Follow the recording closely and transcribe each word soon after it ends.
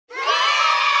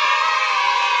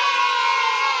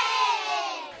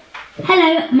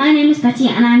Hello, my name is Betty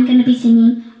and I'm going to be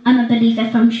singing I'm a Believer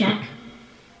from Shrek.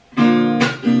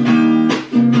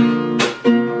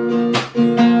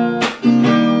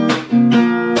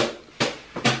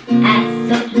 I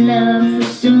thought love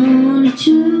was only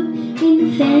true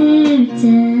in fairy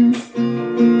tales,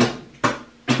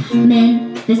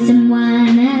 meant for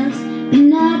someone else but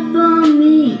not for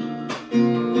me.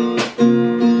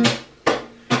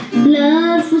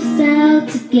 Love was out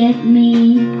to get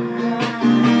me,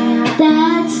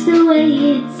 that's the way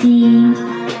it seemed.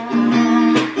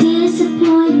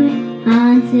 Disappointment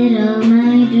haunted all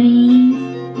my dreams.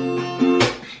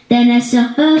 Then I saw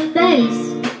her face.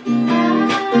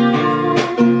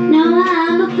 Now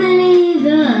I'm a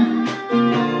believer,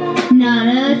 not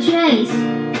a trace.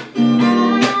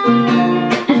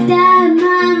 I've died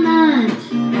my mind,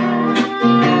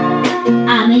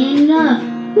 I'm in love.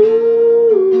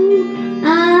 Ooh,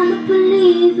 I'm a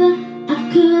believer, I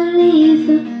could leave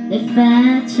her if I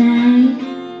tried.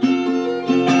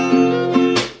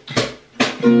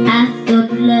 I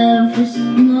thought love was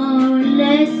more or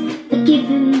less a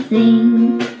given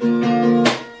thing.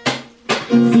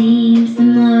 Seems the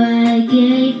more I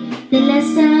gave, the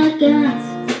less I got.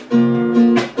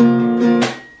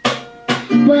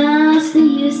 What's the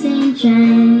use in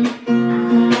trying?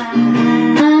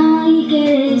 All you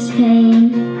get is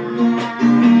pain.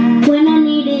 When I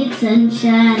needed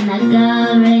sunshine, I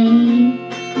got rain.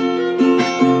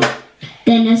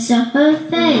 Then I saw her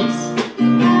face.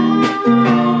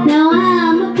 Now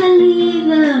I'm a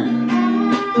believer,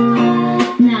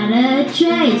 not a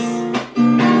trace.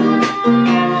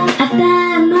 I've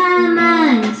died my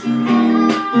mind,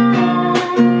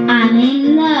 I'm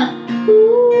in love.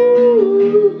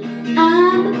 Ooh,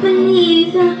 I'm a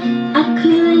believer, I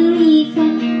couldn't leave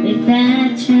her if I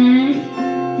tried.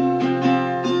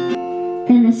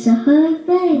 Then I saw her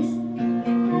face.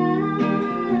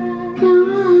 Now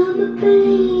I'm a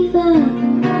believer,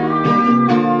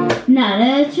 not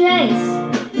a trace.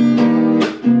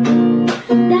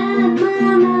 Died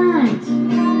my mind,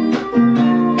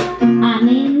 I'm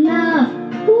in love.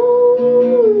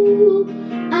 Ooh,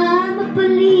 I'm a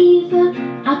believer,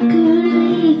 I could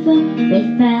leave her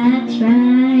if I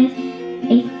tried,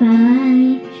 if I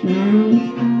tried.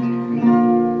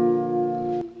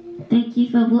 Thank you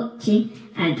for watching,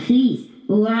 and please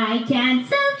like and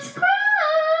subscribe.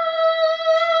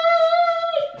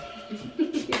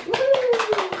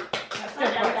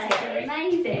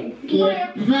 Amazing.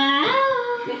 Goodbye.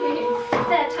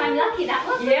 Third time lucky that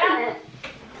was, wasn't it?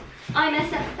 I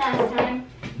messed up the first time.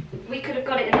 We could have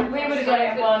got it in the We would have got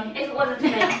it in one. if it wasn't for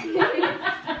me.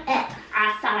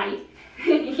 I sighed.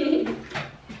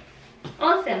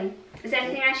 Awesome. Is there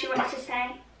anything else you wanted to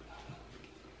say?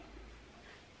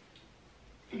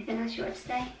 Anything else you wanted to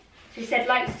say? So you said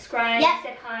like, subscribe, Yep. you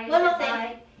said hi, you One said more thing.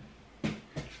 bye.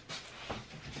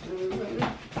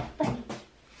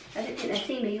 I don't think they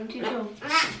see me, I'm too tall.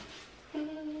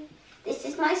 This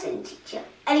is my signature.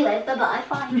 Anyway, bye-bye.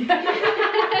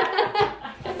 Bye.